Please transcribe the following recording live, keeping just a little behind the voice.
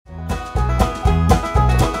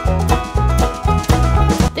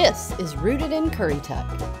Rooted in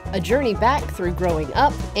Currituck, a journey back through growing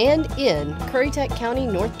up and in Currituck County,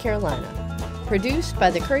 North Carolina. Produced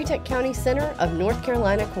by the Currituck County Center of North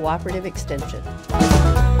Carolina Cooperative Extension.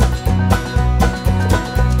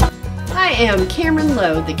 I am Cameron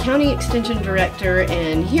Lowe, the County Extension Director,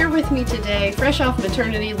 and here with me today, fresh off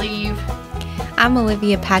maternity leave, I'm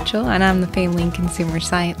Olivia Patchell, and I'm the Family and Consumer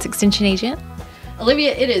Science Extension Agent.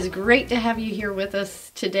 Olivia, it is great to have you here with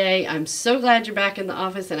us today. I'm so glad you're back in the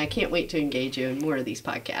office, and I can't wait to engage you in more of these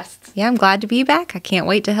podcasts. Yeah, I'm glad to be back. I can't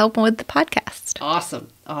wait to help with the podcast.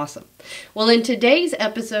 Awesome. Well, in today's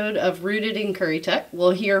episode of Rooted in Currituck,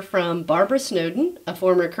 we'll hear from Barbara Snowden, a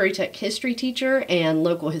former Currituck history teacher and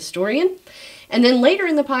local historian. And then later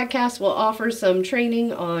in the podcast, we'll offer some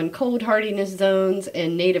training on cold hardiness zones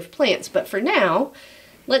and native plants. But for now,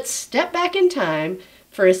 let's step back in time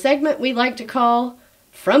for a segment we like to call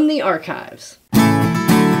From the Archives.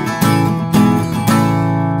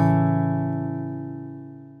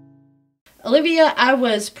 Olivia, I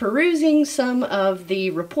was perusing some of the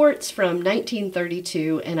reports from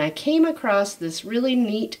 1932, and I came across this really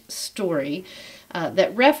neat story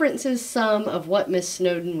that references some of what Miss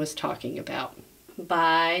Snowden was talking about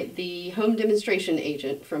by the home demonstration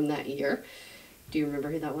agent from that year. Do you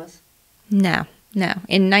remember who that was? No.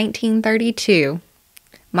 In 1932,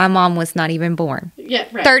 my mom was not even born. Yeah,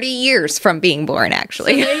 right. 30 years from being born,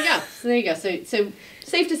 actually. So there you go. So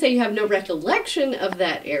safe to say you have no recollection of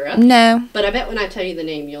that era. No. But I bet when I tell you the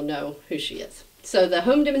name, you'll know who she is. So the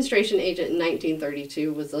home demonstration agent in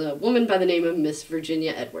 1932 was a woman by the name of Miss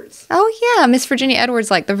Virginia Edwards. Oh, yeah, Miss Virginia Edwards,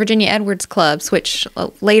 like the Virginia Edwards Clubs, which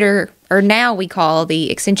now we call the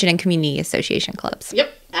Extension and Community Association Clubs.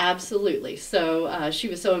 Yep, absolutely. So she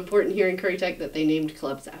was so important here in Currituck that they named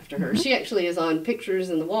clubs after her. Mm-hmm. She actually is on pictures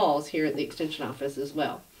in the walls here at the Extension office as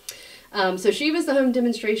well. So she was the home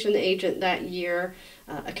demonstration agent that year.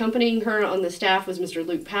 Accompanying her on the staff was Mr.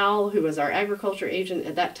 Luke Powell, who was our agriculture agent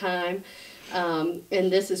at that time.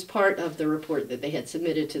 And this is part of the report that they had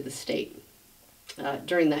submitted to the state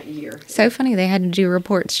during that year. So funny, they had to do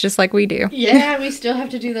reports just like we do. Yeah, we still have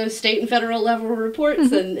to do those state and federal level reports,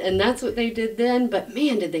 mm-hmm. and that's what they did then. But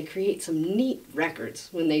man, did they create some neat records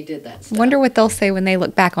when they did that stuff. Wonder what they'll say when they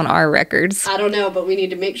look back on our records. I don't know, but we need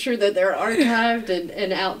to make sure that they're archived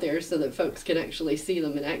and out there so that folks can actually see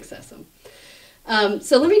them and access them.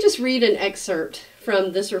 So let me just read an excerpt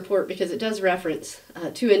from this report because it does reference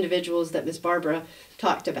two individuals that Miss Barbara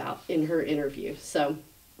talked about in her interview. So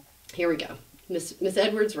here we go. Miss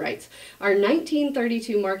Edwards writes, "Our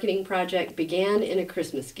 1932 marketing project began in a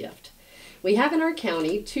Christmas gift. We have in our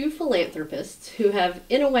county two philanthropists who have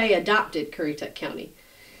in a way adopted Currituck County.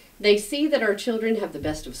 They see that our children have the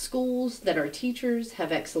best of schools, that our teachers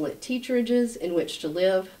have excellent teacherages in which to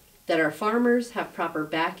live, that our farmers have proper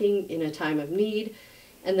backing in a time of need,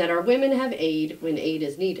 and that our women have aid when aid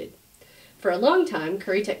is needed. For a long time,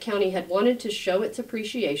 Currituck County had wanted to show its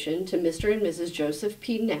appreciation to Mr. and Mrs. Joseph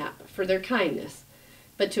P. Knapp for their kindness,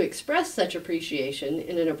 but to express such appreciation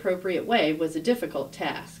in an appropriate way was a difficult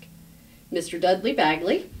task. Mr. Dudley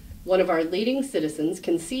Bagley, one of our leading citizens,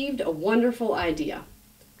 conceived a wonderful idea.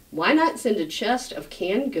 Why not send a chest of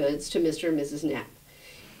canned goods to Mr. and Mrs. Knapp?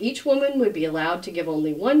 Each woman would be allowed to give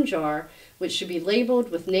only one jar, which should be labeled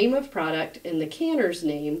with name of product and the canner's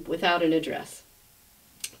name without an address.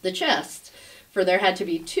 The chests, for there had to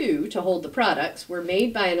be two to hold the products, were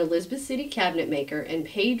made by an Elizabeth City cabinet maker and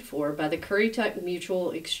paid for by the Currituck Mutual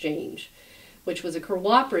Exchange, which was a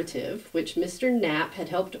cooperative which Mr. Knapp had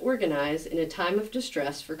helped organize in a time of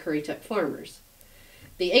distress for Currituck farmers.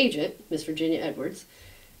 The agent, Miss Virginia Edwards,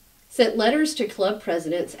 sent letters to club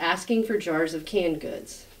presidents asking for jars of canned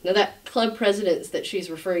goods. Now that club presidents that she's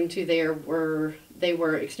referring to there were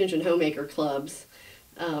Extension Homemaker clubs,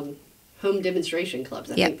 home demonstration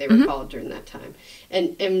clubs, I think they were called during that time.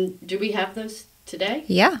 And do we have those today?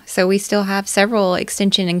 Yeah, so we still have several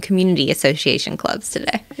Extension and Community Association clubs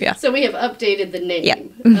today. Yeah. So we have updated the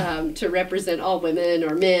name to represent all women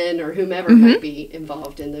or men or whomever might be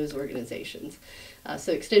involved in those organizations.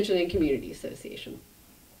 So Extension and Community Association.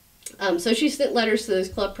 So she sent letters to those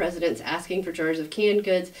club presidents asking for jars of canned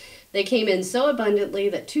goods. They came in so abundantly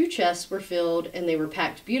that 2 chests were filled, and they were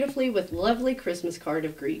packed beautifully with lovely Christmas card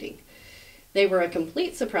of greeting. They were a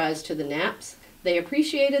complete surprise to the Knapps. They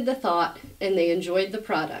appreciated the thought, and they enjoyed the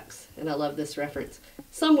products. And I love this reference.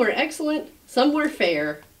 Some were excellent, some were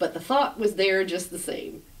fair, but the thought was there just the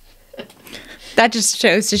same. That just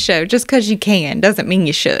shows to show. Just because you can doesn't mean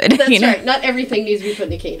you should. That's right. Not everything needs to be put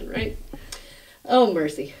in a can, right? Oh,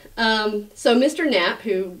 mercy. So Mr. Knapp,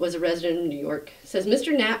 who was a resident of New York, says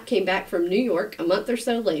Mr. Knapp came back from New York a month or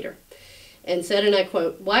so later. and said, and I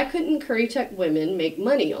quote, "Why couldn't Currituck women make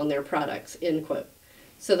money on their products?" End quote.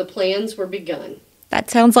 So the plans were begun. That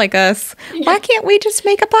sounds like us. Yeah. Why can't we just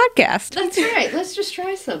make a podcast? That's right. Let's just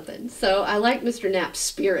try something. So I like Mr. Knapp's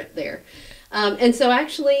spirit there. And so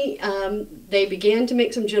actually, they began to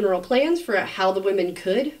make some general plans for how the women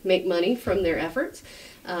could make money from their efforts.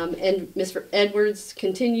 And Mr. Edwards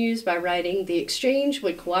continues by writing, "The exchange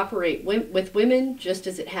would cooperate with women just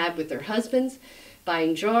as it had with their husbands,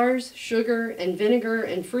 buying jars, sugar, and vinegar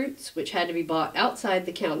and fruits which had to be bought outside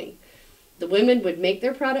the county. The women would make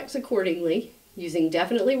their products accordingly, using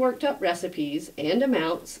definitely worked up recipes and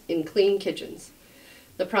amounts in clean kitchens.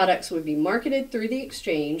 The products would be marketed through the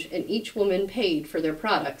exchange, and each woman paid for their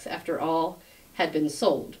products after all had been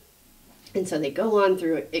sold." And so they go on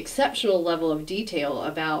through an exceptional level of detail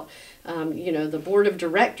about, the board of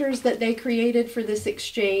directors that they created for this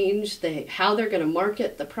exchange, how they're going to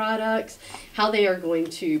market the products, how they are going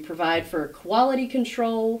to provide for quality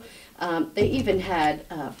control. They even had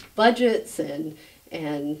budgets and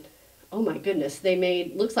oh my goodness, they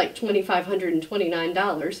made, looks like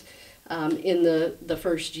 $2,529 in the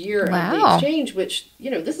first year of the exchange, which,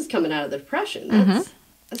 this is coming out of the Depression.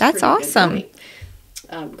 That's awesome.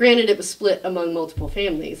 Granted, it was split among multiple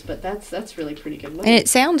families, but that's really pretty good money. And it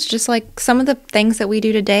sounds just like some of the things that we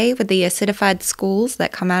do today with the acidified schools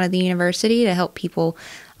that come out of the university to help people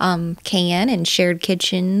can, and shared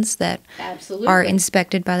kitchens that are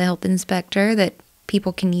inspected by the health inspector that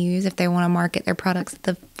people can use if they want to market their products at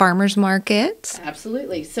the farmers markets.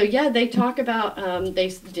 Absolutely. So yeah, they talk about, they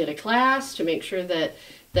did a class to make sure that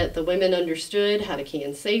the women understood how to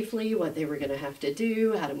can safely, what they were going to have to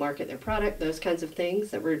do, how to market their product, those kinds of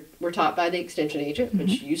things that were taught by the extension agent,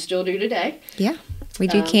 which you still do today. Yeah, we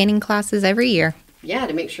do canning classes every year. Yeah,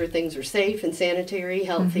 to make sure things are safe and sanitary,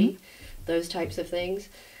 healthy, those types of things.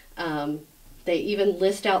 They even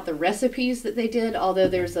list out the recipes that they did, although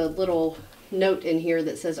there's a little note in here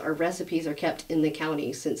that says our recipes are kept in the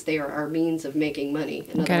county since they are our means of making money.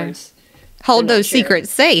 In other words, hold those secrets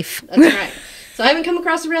safe. That's right. So I haven't come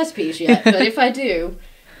across the recipes yet, but if I do,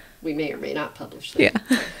 we may or may not publish them.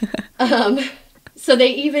 Yeah. So they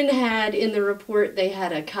even had, in the report, they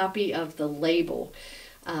had a copy of the label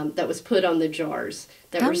that was put on the jars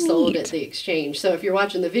that were sold at the exchange. So if you're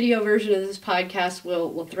watching the video version of this podcast,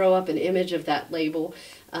 we'll throw up an image of that label.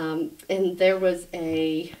 And there was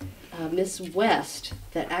a Miss West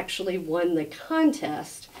that actually won the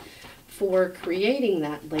contest for creating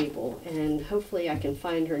that label. And hopefully I can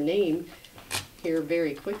find her name here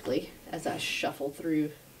very quickly as I shuffle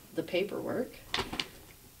through the paperwork.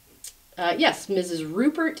 Yes, Mrs.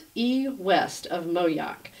 Rupert E. West of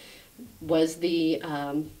Moyock was the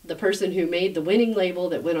person who made the winning label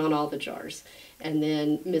that went on all the jars. And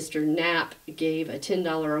then Mr. Knapp gave a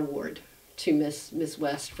 $10 award to Miss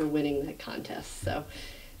West for winning that contest. So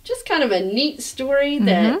just kind of a neat story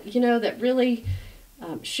that, that really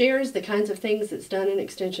shares the kinds of things that's done in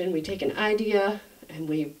Extension. We take an idea and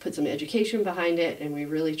we put some education behind it, and we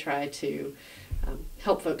really try to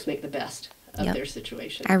help folks make the best of their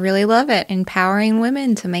situation. I really love it. Empowering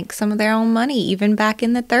women to make some of their own money, even back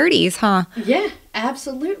in the 30s, huh? Yeah,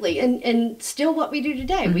 absolutely. And still what we do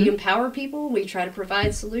today. We empower people. We try to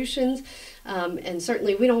provide solutions. And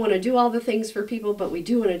certainly we don't want to do all the things for people, but we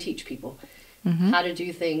do want to teach people how to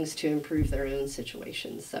do things to improve their own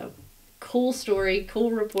situations. So cool story,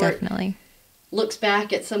 cool report. Definitely. Looks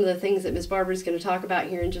back at some of the things that Ms. Barber's going to talk about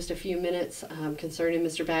here in just a few minutes concerning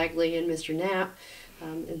Mr. Bagley and Mr. Knapp.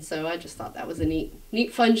 And so I just thought that was a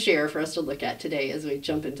neat, fun share for us to look at today as we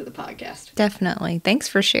jump into the podcast. Definitely. Thanks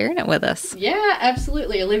for sharing it with us. Yeah,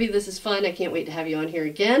 absolutely. Olivia, this is fun. I can't wait to have you on here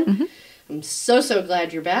again. I'm so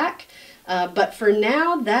glad you're back. But for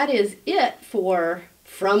now, that is it for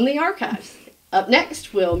From the Archives. Up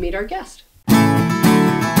next, we'll meet our guest.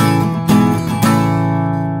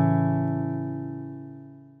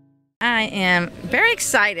 I am very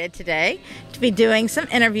excited today to be doing some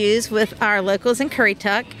interviews with our locals in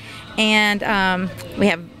Currituck, and we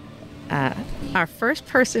have our first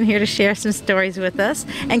person here to share some stories with us.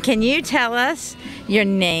 And can you tell us your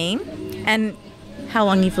name and how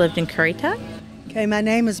long you've lived in Currituck? Okay, my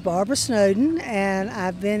name is Barbara Snowden, and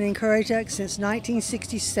I've been in Currituck since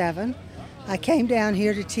 1967. I came down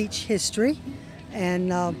here to teach history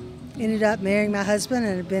and ended up marrying my husband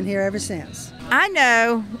and have been here ever since. I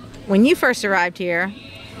know when you first arrived here,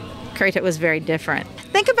 Currituck was very different.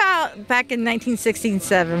 Think about back in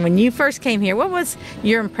 1967 when you first came here. What was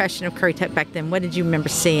your impression of Currituck back then? What did you remember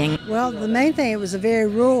seeing? Well, the main thing, it was a very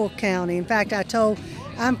rural county. In fact,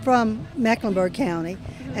 I'm from Mecklenburg County,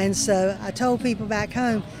 and so I told people back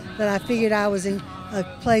home that I figured I was in a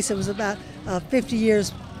place that was about 50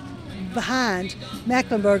 years behind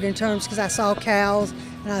Mecklenburg in terms, because I saw cows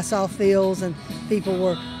and I saw fields and people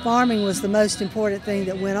were, farming was the most important thing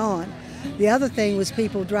that went on. The other thing was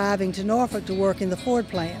people driving to Norfolk to work in the Ford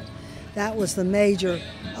plant. That was the major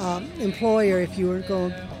employer if you were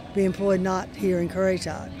going to be employed not here in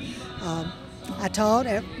Currituck. I taught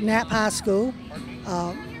at Knapp High School.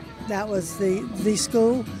 That was the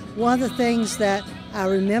school. One of the things that I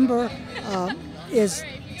remember is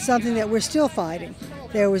something that we're still fighting.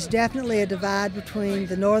 There was definitely a divide between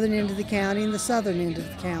the northern end of the county and the southern end of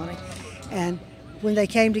the county. And when they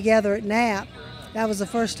came together at Knapp, that was the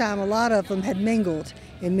first time a lot of them had mingled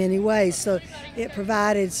in many ways. So it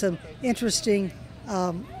provided some interesting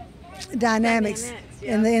dynamics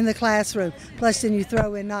in the classroom. Plus then you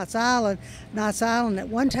throw in Knott's Island. Knott's Island at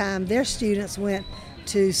one time, their students went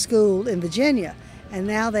to school in Virginia, and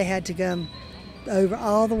now they had to come over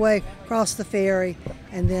all the way across the ferry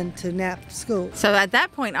and then to Knapp School. So at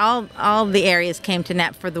that point, all the areas came to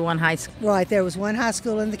Knapp for the one high school. Right, there was one high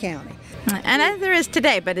school in the county. And as there is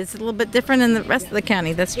today, but it's a little bit different in the rest of the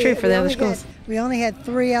county. That's true for the other schools. We only had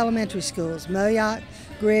 3 elementary schools, Moyock,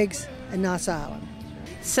 Griggs, and Knott's Island.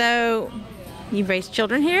 So you've raised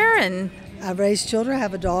children here? And I've raised children. I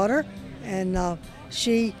have a daughter, and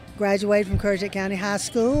she graduated from Currituck County High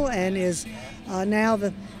School and is now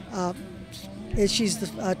she's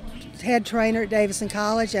the head trainer at Davidson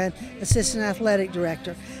College and assistant athletic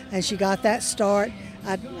director. And she got that start.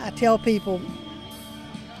 I tell people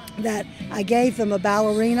that I gave them a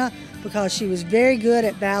ballerina because she was very good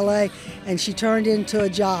at ballet, and she turned into a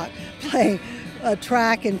jock playing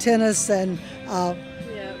track and tennis and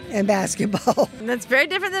basketball. That's very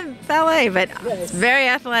different than ballet, but yes. It's very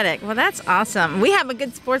athletic. Well, that's awesome. We have a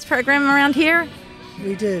good sports program around here.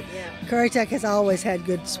 We do. Yeah. Currituck has always had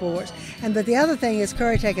good sports. But the other thing is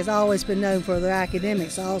Currituck has always been known for their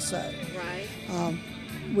academics also. Right.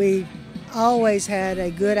 We always had a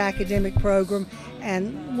good academic program,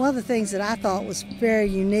 and one of the things that I thought was very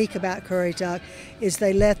unique about Currituck is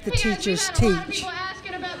they let the teachers teach.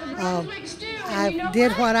 I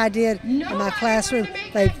did what I did in my classroom.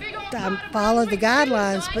 They followed the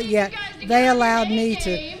guidelines, but yet they allowed me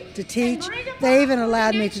to teach. They even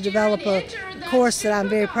allowed me to develop a course that I'm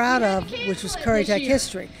very proud of, which was Currituck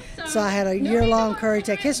History. So I had a year-long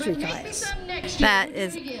Currituck History class. That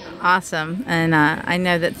is awesome, and I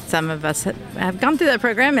know that some of us have gone through that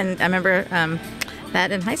program, and I remember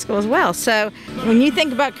that in high school as well. So when you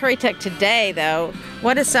think about Currituck today, though,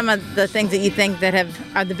 what are some of the things that you think that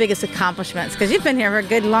are the biggest accomplishments? Because you've been here for a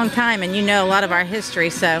good long time, and you know a lot of our history.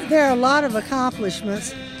 So there are a lot of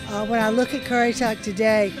accomplishments. When I look at Currituck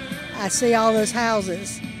today, I see all those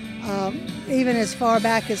houses. Even as far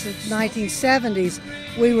back as the 1970s,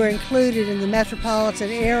 we were included in the metropolitan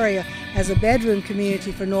area as a bedroom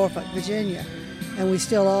community for Norfolk, Virginia, and we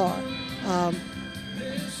still are.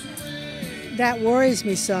 That worries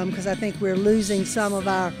me some because I think we're losing some of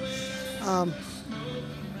our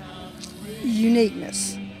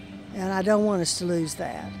uniqueness, and I don't want us to lose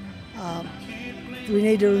that. We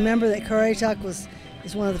need to remember that Currituck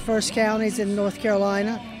is one of the first counties in North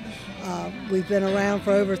Carolina. We've been around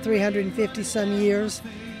for over 350 some years,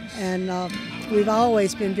 and we've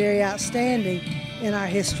always been very outstanding in our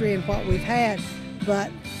history and what we've had.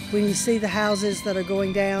 But when you see the houses that are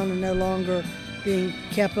going down and no longer being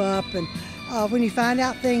kept up, and when you find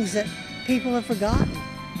out things that people have forgotten,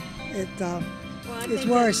 it's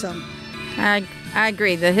worrisome. I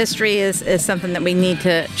agree. The history is something that we need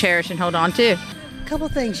to cherish and hold on to. A couple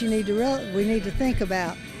things we need to think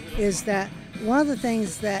about is that one of the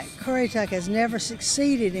things that Currituck has never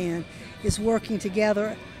succeeded in is working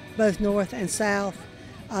together, both north and south.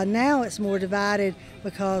 Now it's more divided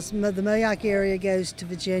because the Moyock area goes to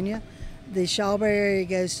Virginia, the Shawbury area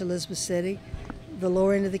goes to Elizabeth City, the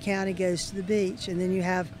lower end of the county goes to the beach, and then you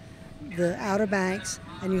have the Outer Banks,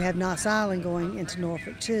 and you have Knott's Island going into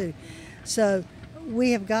Norfolk too. So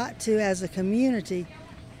we have got to, as a community,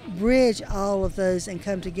 bridge all of those and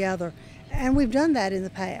come together, and we've done that in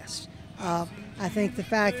the past. I think the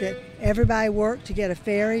fact that everybody worked to get a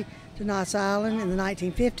ferry to Knott's Island in the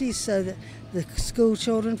 1950s so that the school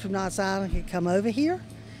children from Knott's Island could come over here,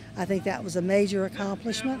 I think that was a major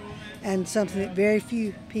accomplishment and something that very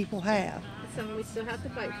few people have. It's something we still have to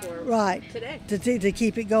fight for today. To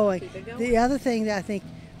keep it going. The other thing that I think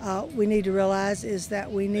we need to realize is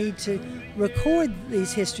that we need to record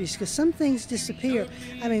these histories because some things disappear.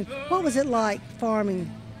 I mean, what was it like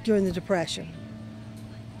farming during the Depression?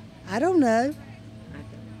 I don't know.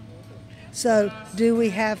 So do we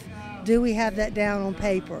have that down on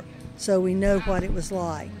paper so we know what it was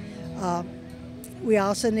like? We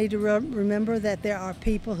also need to remember that there are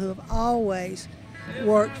people who have always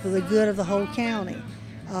worked for the good of the whole county.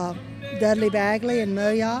 Dudley Bagley in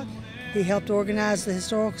Moyock, he helped organize the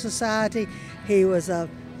Historical Society. He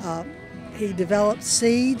developed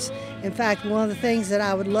seeds. In fact, one of the things that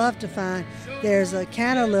I would love to find, there's a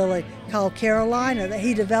canna lily called Carolina that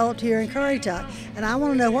he developed here in Currituck, and I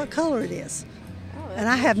want to know what color it is. And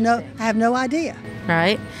I have no idea.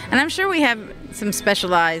 Right, and I'm sure we have some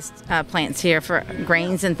specialized plants here for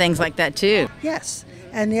grains and things like that too. Yes,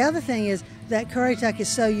 and the other thing is that Currituck is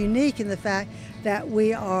so unique in the fact that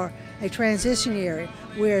we are a transition area.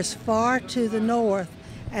 We're as far to the north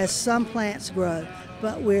as some plants grow,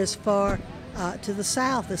 but we're as far to the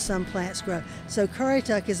south as some plants grow. So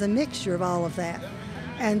Currituck is a mixture of all of that,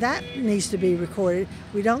 and that needs to be recorded.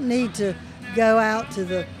 We don't need to go out to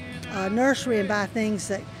the nursery and buy things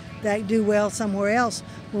that do well somewhere else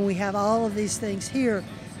when we have all of these things here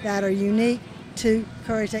that are unique to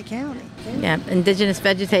Currituck County. Yeah, indigenous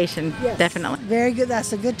vegetation, yes, definitely. Very good.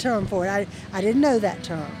 That's a good term for it. I didn't know that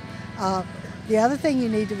term. The other thing you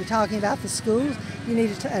need to be talking about the schools, you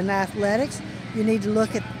need to, and athletics, you need to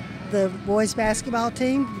look at the boys basketball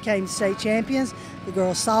team became state champions, the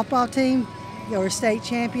girls softball team were state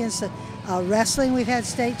champions, wrestling we've had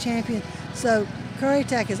state champions. So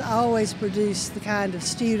Currituck has always produced the kind of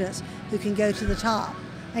students who can go to the top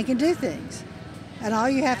and can do things. And all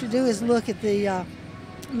you have to do is look at the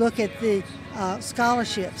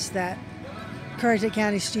scholarships that Currituck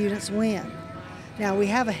County students win. Now we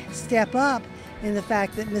have a step up in the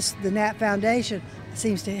fact that the Knapp Foundation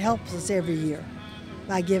seems to help us every year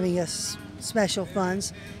by giving us special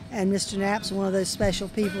funds. And Mr. Knapp's one of those special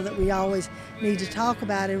people that we always need to talk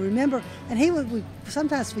about and remember. And we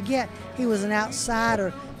sometimes forget he was an outsider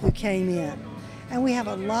who came in. And we have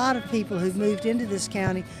a lot of people who've moved into this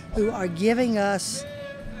county who are giving us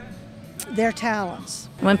their talents.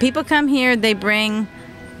 When people come here, they bring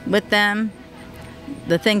with them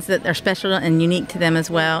the things that are special and unique to them as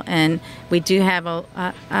well. And we do have a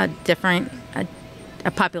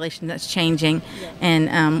population that's changing,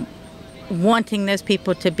 and wanting those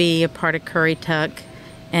people to be a part of Currituck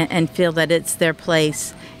and feel that it's their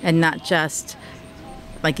place and not just,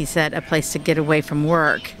 like you said, a place to get away from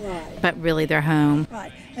work, right, but really their home.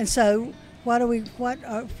 Right. And so what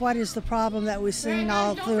is the problem that we've seen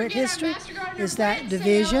all throughout history? Is that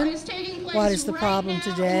division. What is the problem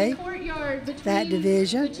today? That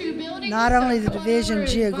division. Not only the division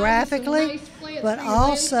geographically, but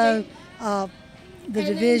also the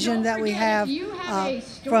division that we have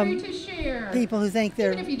from people who think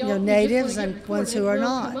they're natives and ones who are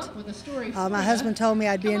not. My husband told me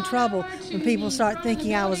I'd be in trouble when people start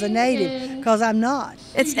thinking I was a native, because I'm not.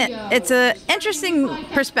 It's an interesting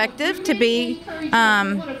perspective to be,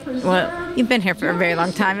 well, you've been here for a very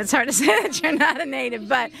long time. It's hard to say that you're not a native,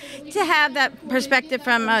 but to have that perspective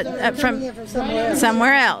from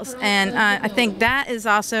somewhere else. And I think that is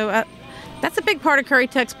also that's a big part of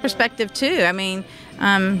Currituck's perspective too. I mean,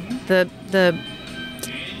 the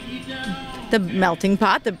melting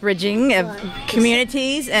pot, the bridging of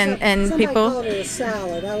communities and people. Called it a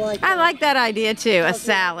salad. I like that idea too, a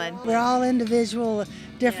salad. We're all individual,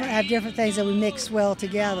 have different things that we mix well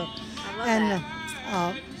together. And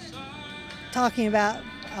talking about,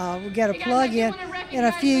 we'll get a plug in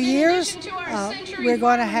a few years. We're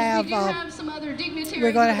going to have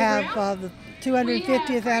the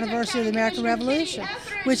 250th anniversary of the American Revolution,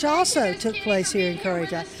 which also took place here in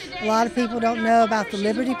Currituck. A lot of people don't know about the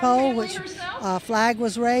Liberty Pole, which flag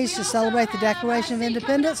was raised to celebrate the Declaration of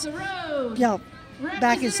Independence.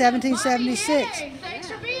 Back in 1776.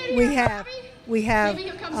 We have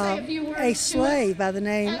a slave by the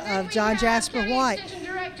name of John Jasper White,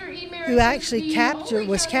 who actually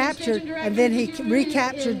was captured, and then he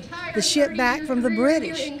recaptured the ship back from the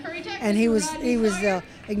British, and he was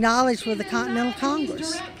acknowledged with the Continental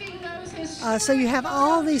Congress. So you have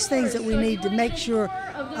all these things that we need to make sure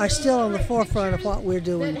are still on the forefront of what we're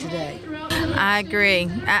doing today. I agree.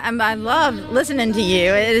 I love listening to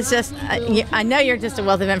you. It is just, I know you're just a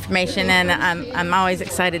wealth of information, and I'm always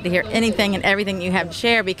excited to hear anything and everything you have to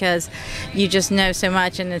share, because you just know so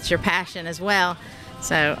much, and it's your passion as well.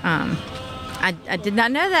 So I did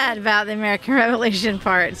not know that about the American Revolution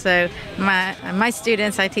part. So my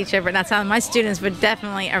students, I teach over at Nassau, my students are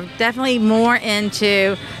definitely more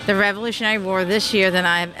into the Revolutionary War this year than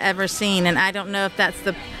I've ever seen. And I don't know if that's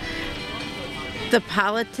the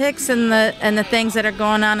politics and the things that are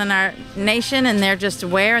going on in our nation, and they're just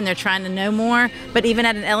aware and they're trying to know more. But even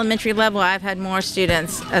at an elementary level, I've had more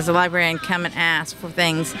students as a librarian come and ask for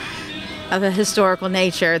things of a historical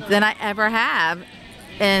nature than I ever have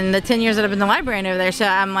in the 10 years that I've been the librarian over there. So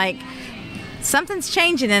I'm like, something's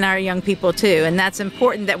changing in our young people too, and that's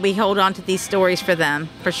important that we hold on to these stories for them,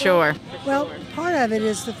 for sure. Well, part of it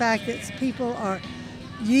is the fact that people are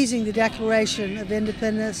using the Declaration of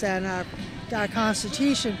Independence and our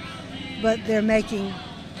Constitution, but they're making,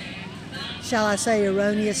 shall I say,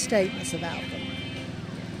 erroneous statements about them.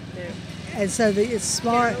 And so it's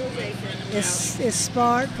smart. It's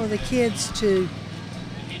smart for the kids to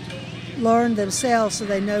learn themselves so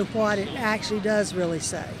they know what it actually does really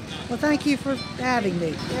say. Well, thank you for having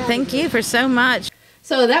me. Thank you for so much.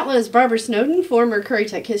 So that was Barbara Snowden, former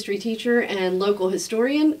Currituck history teacher and local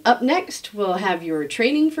historian. Up next, we'll have your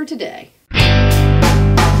training for today.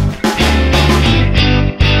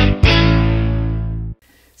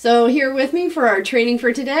 So here with me for our training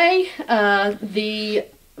for today, the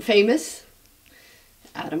famous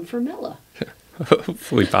Adam Formella.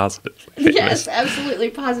 Hopefully positively famous. Yes, absolutely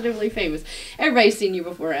positively famous. Everybody's seen you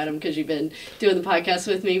before, Adam, because you've been doing the podcast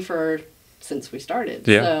with me since we started.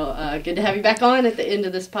 Yeah. So good to have you back on at the end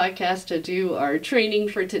of this podcast to do our training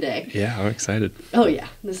for today. Yeah, I'm excited. Oh yeah,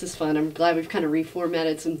 this is fun. I'm glad we've kind of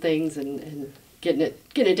reformatted some things and getting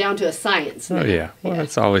it down to a science now. Oh yeah, well,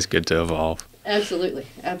 it's always good to evolve. Absolutely,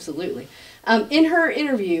 absolutely. In her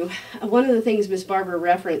interview, one of the things Miss Barbara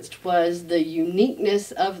referenced was the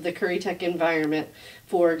uniqueness of the Currituck environment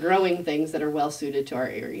for growing things that are well suited to our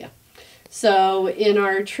area. So in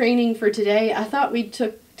our training for today, I thought we'd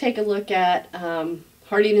take a look at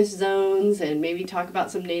hardiness zones and maybe talk about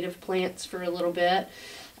some native plants for a little bit.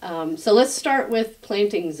 So let's start with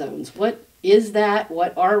planting zones. What is that?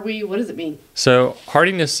 What are we? What does it mean? So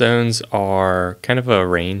hardiness zones are kind of a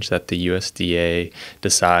range that the USDA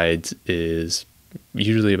decides is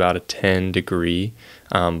usually about a 10 degree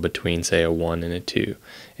between, say, a 1 and a 2.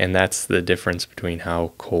 And that's the difference between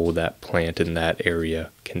how cold that plant in that area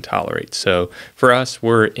can tolerate. So for us,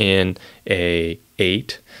 we're in a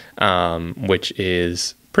 8, which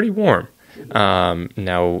is pretty warm.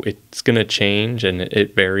 Now it's going to change, and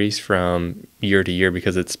it varies from year to year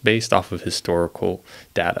because it's based off of historical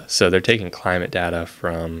data. So they're taking climate data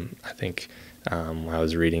from, I think, when I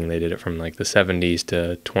was reading, they did it from like the 70s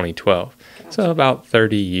to 2012. Gotcha. So about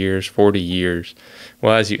 30 years, 40 years.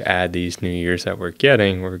 Well, as you add these new years that we're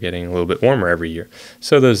getting a little bit warmer every year.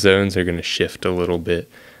 So those zones are going to shift a little bit.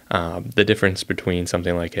 The difference between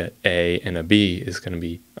something like an A and a B is going to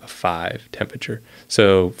be a 5 temperature.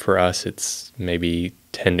 So for us, it's maybe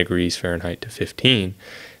 10 degrees Fahrenheit to 15.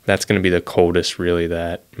 That's going to be the coldest really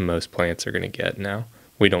that most plants are going to get now.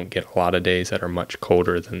 We don't get a lot of days that are much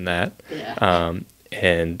colder than that. Yeah.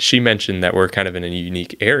 And she mentioned that we're kind of in a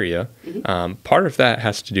unique area. Mm-hmm. Part of that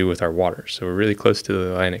has to do with our water. So we're really close to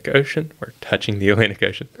the Atlantic Ocean. We're touching the Atlantic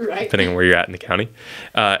Ocean, right, depending on where you're at in the county.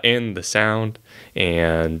 And the Sound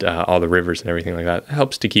and all the rivers and everything like that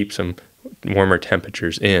helps to keep some warmer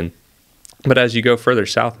temperatures in. But as you go further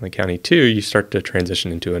south in the county too, you start to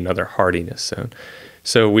transition into another hardiness zone.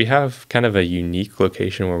 So we have kind of a unique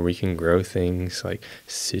location where we can grow things like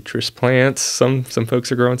citrus plants. Some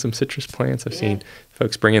folks are growing some citrus plants. I've seen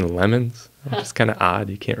folks bring in lemons. It's kind of odd.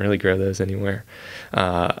 You can't really grow those anywhere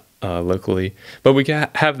locally. But we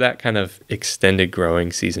have that kind of extended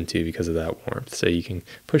growing season too because of that warmth. So you can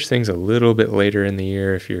push things a little bit later in the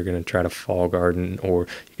year if you're going to try to fall garden, or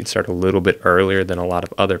you can start a little bit earlier than a lot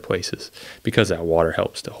of other places because that water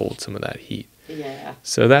helps to hold some of that heat. Yeah.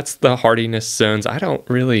 So that's the hardiness zones. I don't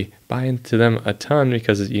really buy into them a ton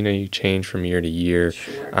because, you change from year to year.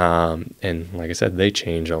 Sure. And like I said, they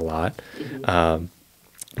change a lot. Mm-hmm.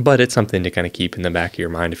 But it's something to kind of keep in the back of your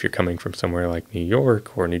mind. If you're coming from somewhere like New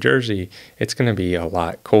York or New Jersey, it's going to be a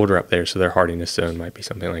lot colder up there. So their hardiness zone might be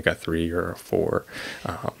something like a 3 or a 4.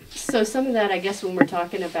 So some of that, I guess, when we're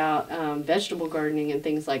talking about vegetable gardening and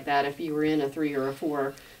things like that, if you were in a 3 or a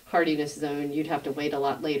 4 hardiness zone, you'd have to wait a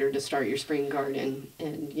lot later to start your spring garden,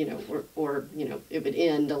 and or it would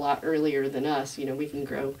end a lot earlier than us. We can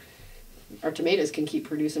grow, our tomatoes can keep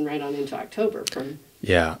producing right on into October from.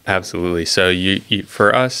 Yeah, absolutely. So you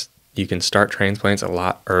for us, you can start transplants a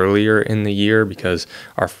lot earlier in the year because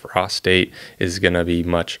our frost date is going to be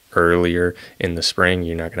much earlier in the spring.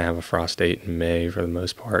 You're not going to have a frost date in May for the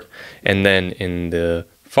most part, and then in the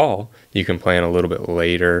fall you can plant a little bit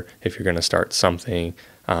later if you're going to start something.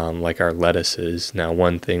 Like our lettuces. Now,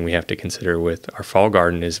 one thing we have to consider with our fall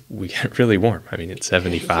garden is we get really warm. I mean, it's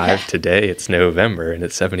 75 today, it's November, and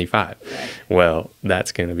it's 75. Right. Well,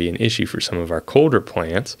 that's going to be an issue for some of our colder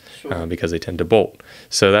plants because they tend to bolt.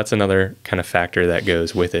 So that's another kind of factor that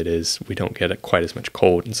goes with it is we don't get quite as much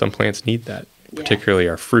cold, and some plants need that. Particularly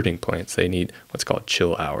our fruiting plants, they need what's called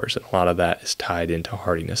chill hours, and a lot of that is tied into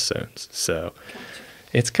hardiness zones. So. Gotcha.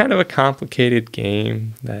 It's kind of a complicated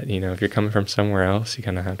game that, if you're coming from somewhere else, you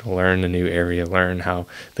kind of have to learn a new area, learn how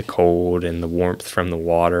the cold and the warmth from the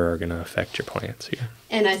water are going to affect your plants here.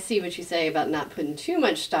 And I see what you say about not putting too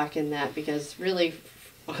much stock in that, because really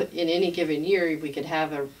in any given year we could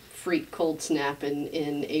have a freak cold snap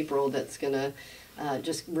in April that's going to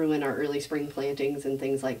just ruin our early spring plantings and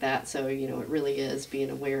things like that. So, it really is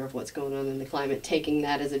being aware of what's going on in the climate, taking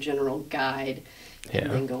that as a general guide,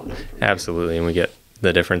 and then going on from there. Absolutely. And we get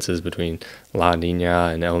the differences between La Nina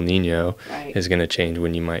and El Nino Right. is going to change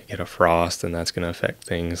when you might get a frost, and that's going to affect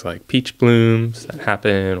things like peach blooms that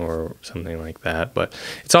happen or something like that. But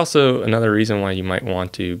it's also another reason why you might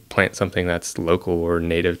want to plant something that's local or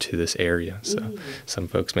native to this area. So some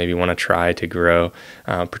folks maybe want to try to grow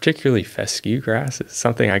particularly fescue grasses.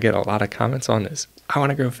 Something I get a lot of comments on is, I want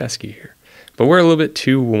to grow fescue here. But we're a little bit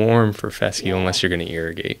too warm for fescue unless you're going to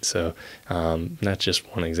irrigate. So that's just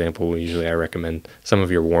one example. Usually I recommend some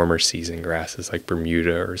of your warmer season grasses like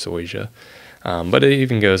Bermuda or zoysia. But it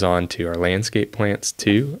even goes on to our landscape plants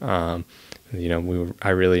too. I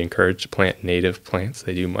really encourage to plant native plants.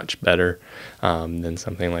 They do much better than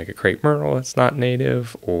something like a crepe myrtle that's not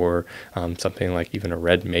native, or something like even a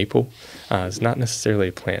red maple. It's not necessarily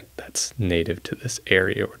a plant that's native to this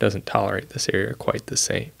area or doesn't tolerate this area quite the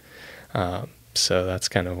same. So that's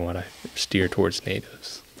kind of what I steer towards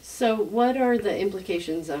natives. So what are the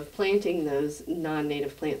implications of planting those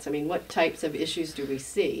non-native plants? I mean, what types of issues do we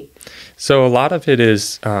see? So a lot of it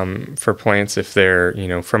is for plants, if they're,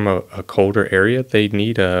 from a colder area, they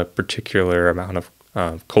need a particular amount of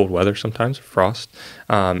cold weather, sometimes frost,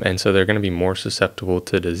 and so they're going to be more susceptible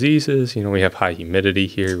to diseases. We have high humidity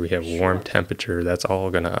here, we have warm temperature. That's all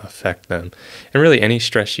going to affect them. And really any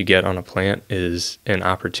stress you get on a plant is an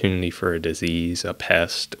opportunity for a disease, a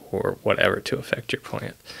pest, or whatever to affect your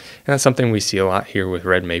plant. And that's something we see a lot here with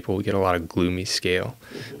red maple. We get a lot of gloomy scale.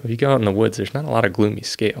 If you go out in the woods, there's not a lot of gloomy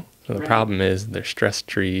scale. So the problem is there's stressed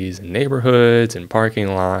trees in neighborhoods and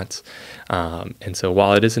parking lots. And so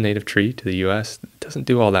while it is a native tree to the U.S., it doesn't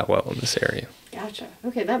do all that well in this area. Gotcha.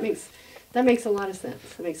 Okay, that makes a lot of sense.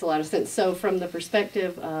 That makes a lot of sense. So from the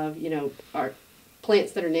perspective of, our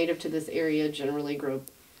plants that are native to this area generally grow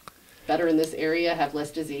better in this area, have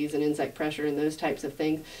less disease and insect pressure and those types of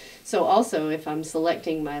things. So also if I'm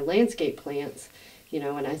selecting my landscape plants,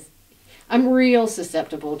 and I'm real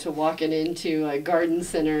susceptible to walking into a garden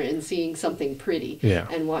center and seeing something pretty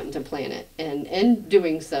and wanting to plant it and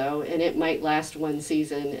doing so, and it might last one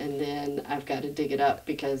season and then I've got to dig it up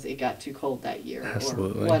because it got too cold that year or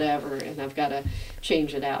whatever, and I've got to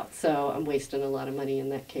change it out. So I'm wasting a lot of money in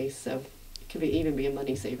that case. So could even be a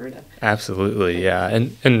money saver to. Absolutely, yeah.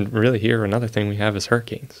 And really here, another thing we have is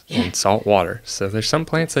hurricanes and salt water. So there's some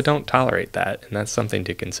plants that don't tolerate that, and that's something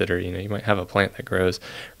to consider. You might have a plant that grows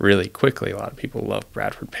really quickly. A lot of people love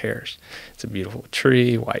Bradford pears. It's a beautiful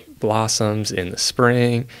tree, white blossoms in the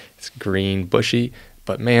spring. It's green, bushy.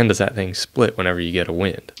 But man, does that thing split whenever you get a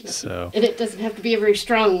wind. So. And it doesn't have to be a very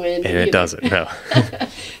strong wind. And it doesn't, no.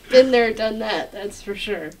 Been there, done that, that's for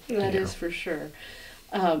sure. That is for sure.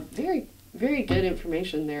 Very good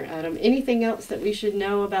information there, Adam. Anything else that we should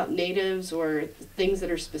know about natives or things that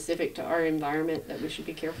are specific to our environment that we should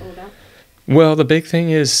be careful about? Well, the big thing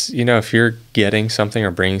is, if you're getting something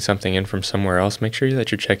or bringing something in from somewhere else, make sure that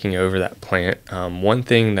you're checking over that plant. One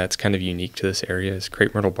thing that's kind of unique to this area is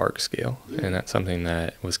crepe myrtle bark scale, and that's something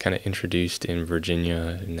that was kind of introduced in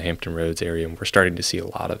Virginia, in the Hampton Roads area, and we're starting to see a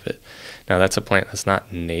lot of it. Now, that's a plant that's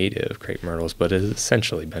not native crepe myrtles, but has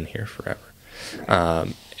essentially been here forever.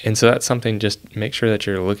 And so that's something, just make sure that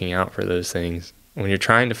you're looking out for those things. When you're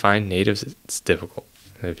trying to find natives, it's difficult.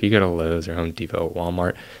 If you go to Lowe's or Home Depot or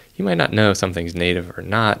Walmart, you might not know if something's native or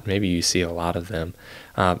not. Maybe you see a lot of them.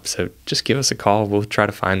 So just give us a call. We'll try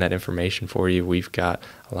to find that information for you. We've got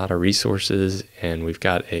a lot of resources, and we've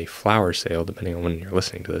got a flower sale, depending on when you're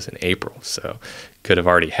listening to this, in April. So could have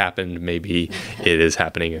already happened. Maybe it is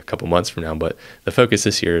happening a couple months from now. But the focus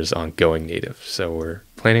this year is on going native. So we're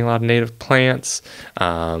planting a lot of native plants.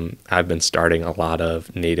 I've been starting a lot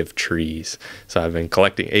of native trees. So I've been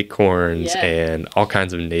collecting acorns and all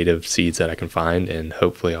kinds of native seeds that I can find, and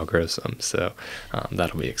hopefully I'll grow some. So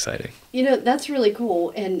that'll be exciting. That's really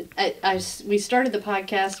cool. And we started the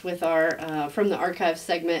podcast with our from the archive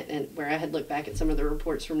segment, and where I had looked back at some of the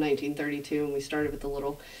reports from 1932, and we started with a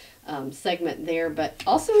little segment there. But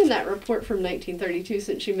also in that report from 1932,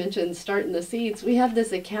 since you mentioned starting the seeds, we have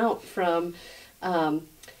this account from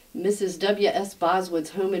Mrs. W.S. Boswood's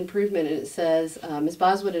Home Improvement, and it says, Miss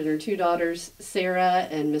Boswood and her two daughters, Sarah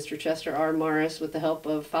and Mr. Chester R. Morris, with the help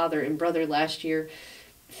of father and brother last year,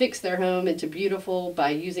 fixed their home into beautiful by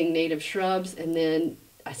using native shrubs, and then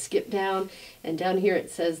I skipped down, and down here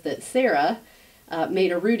it says that Sarah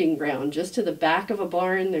made a rooting ground just to the back of a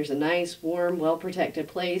barn. There's a nice, warm, well-protected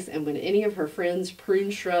place, and when any of her friends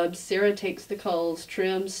prune shrubs, Sarah takes the culls,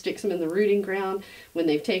 trims, sticks them in the rooting ground. When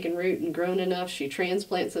they've taken root and grown enough, she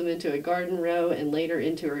transplants them into a garden row and later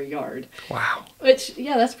into her yard. Wow. Which,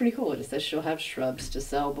 yeah, that's pretty cool. It says she'll have shrubs to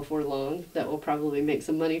sell before long that will probably make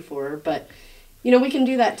some money for her, but you know, we can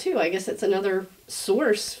do that too. I guess it's another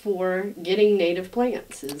source for getting native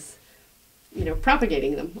plants is, you know,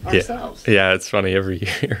 propagating them ourselves. Yeah, it's funny. Every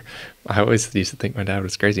year, I always used to think my dad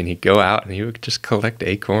was crazy, and he'd go out and he would just collect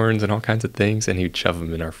acorns and all kinds of things, and he'd shove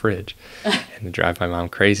them in our fridge, and it'd drive my mom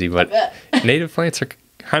crazy. But native plants are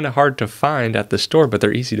kind of hard to find at the store, but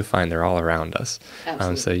they're easy to find. They're all around us.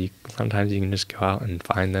 So sometimes you can just go out and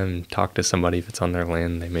find them and talk to somebody if it's on their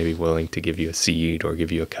land. They may be willing to give you a seed or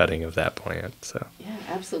give you a cutting of that plant. So yeah,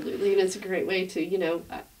 absolutely, and it's a great way to, you know.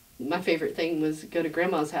 My favorite thing was go to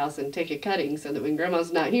Grandma's house and take a cutting so that when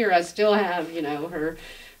Grandma's not here, I still have, you know,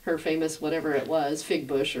 her famous whatever it was, fig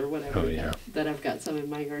bush or whatever that I've got some in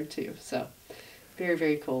my yard too. So very,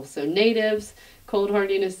 very cool. So natives, cold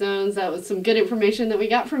hardiness zones, that was some good information that we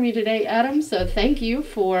got from you today, Adam. So thank you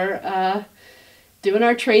for doing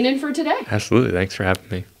our training for today. Absolutely. Thanks for having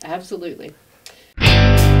me. Absolutely.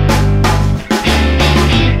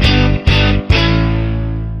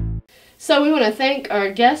 So we want to thank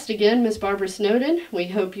our guest again, Miss Barbara Snowden. We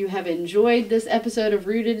hope you have enjoyed this episode of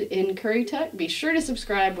Rooted in Currituck. Be sure to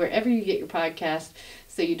subscribe wherever you get your podcast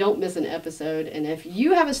so you don't miss an episode. And if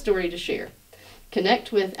you have a story to share,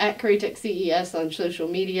 connect with @CurrituckCES on social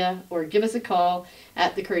media or give us a call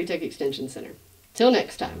at the Currituck Extension Center. Till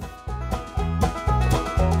next time.